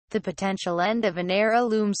The potential end of an era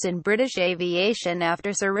looms in British aviation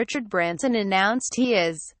after Sir Richard Branson announced he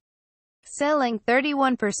is selling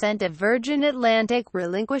 31% of Virgin Atlantic,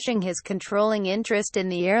 relinquishing his controlling interest in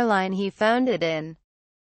the airline he founded in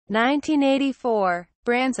 1984.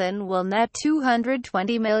 Branson will net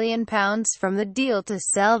 £220 million from the deal to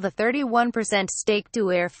sell the 31% stake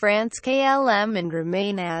to Air France-KLM and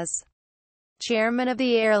remain as chairman of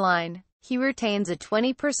the airline. He retains a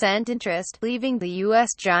 20% interest, leaving the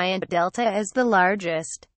U.S. giant Delta as the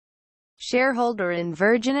largest shareholder in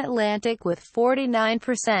Virgin Atlantic with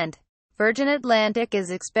 49%. Virgin Atlantic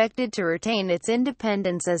is expected to retain its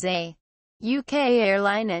independence as a UK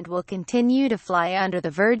airline and will continue to fly under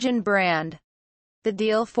the Virgin brand. The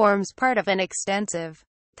deal forms part of an extensive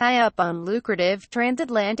tie-up on lucrative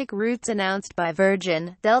transatlantic routes announced by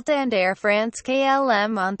Virgin, Delta and Air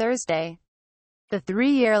France-KLM on Thursday. The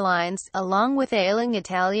three airlines, along with ailing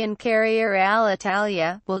Italian carrier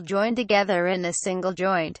Alitalia, will join together in a single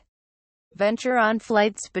joint venture on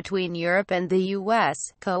flights between Europe and the U.S.,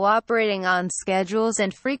 cooperating on schedules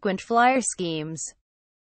and frequent flyer schemes.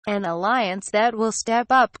 An alliance that will step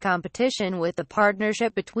up competition with the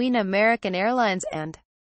partnership between American Airlines and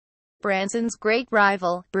Branson's great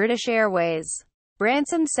rival, British Airways.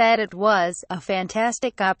 Branson said it was a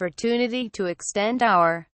fantastic opportunity to extend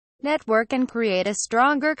our network and create a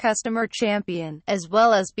stronger customer champion, as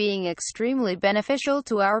well as being extremely beneficial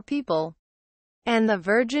to our people and the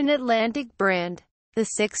Virgin Atlantic brand. The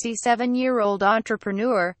 67-year-old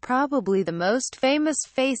entrepreneur, probably the most famous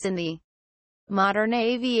face in the modern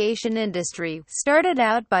aviation industry, started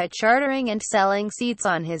out by chartering and selling seats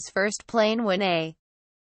on his first plane when a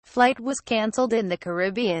flight was cancelled in the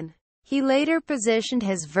Caribbean. He later positioned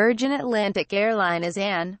his Virgin Atlantic airline as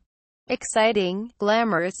an exciting,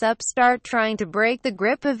 glamorous upstart trying to break the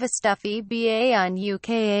grip of a stuffy BA on UK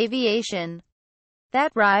aviation.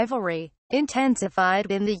 That rivalry intensified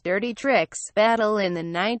in the Dirty Tricks battle in the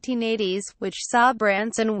 1980s, which saw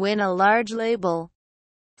Branson win a large label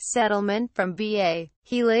settlement from BA.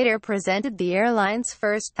 He later presented the airline's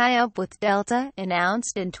first tie-up with Delta,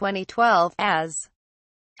 announced in 2012, as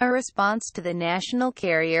a response to the national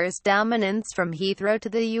carrier's dominance from Heathrow to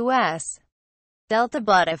the U.S. Delta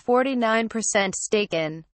bought a 49% stake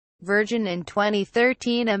in Virgin in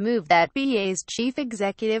 2013, a move that BA's chief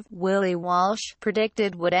executive, Willie Walsh,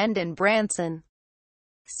 predicted would end in Branson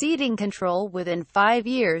ceding control within 5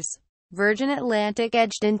 years. Virgin Atlantic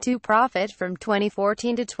edged into profit from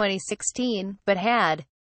 2014 to 2016, but had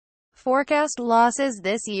forecast losses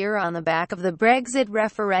this year on the back of the Brexit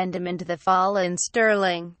referendum and the fall in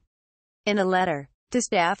sterling. In a letter to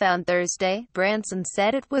staff on Thursday, Branson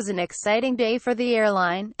said it was an exciting day for the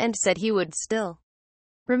airline, and said he would still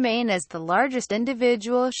remain as the largest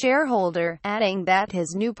individual shareholder, adding that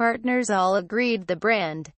his new partners all agreed the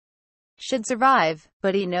brand should survive,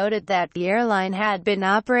 but he noted that the airline had been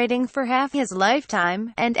operating for half his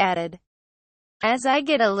lifetime, and added, "As I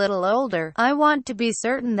get a little older, I want to be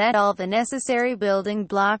certain that all the necessary building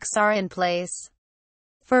blocks are in place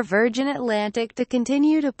for Virgin Atlantic to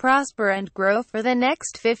continue to prosper and grow for the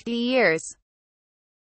next 50 years.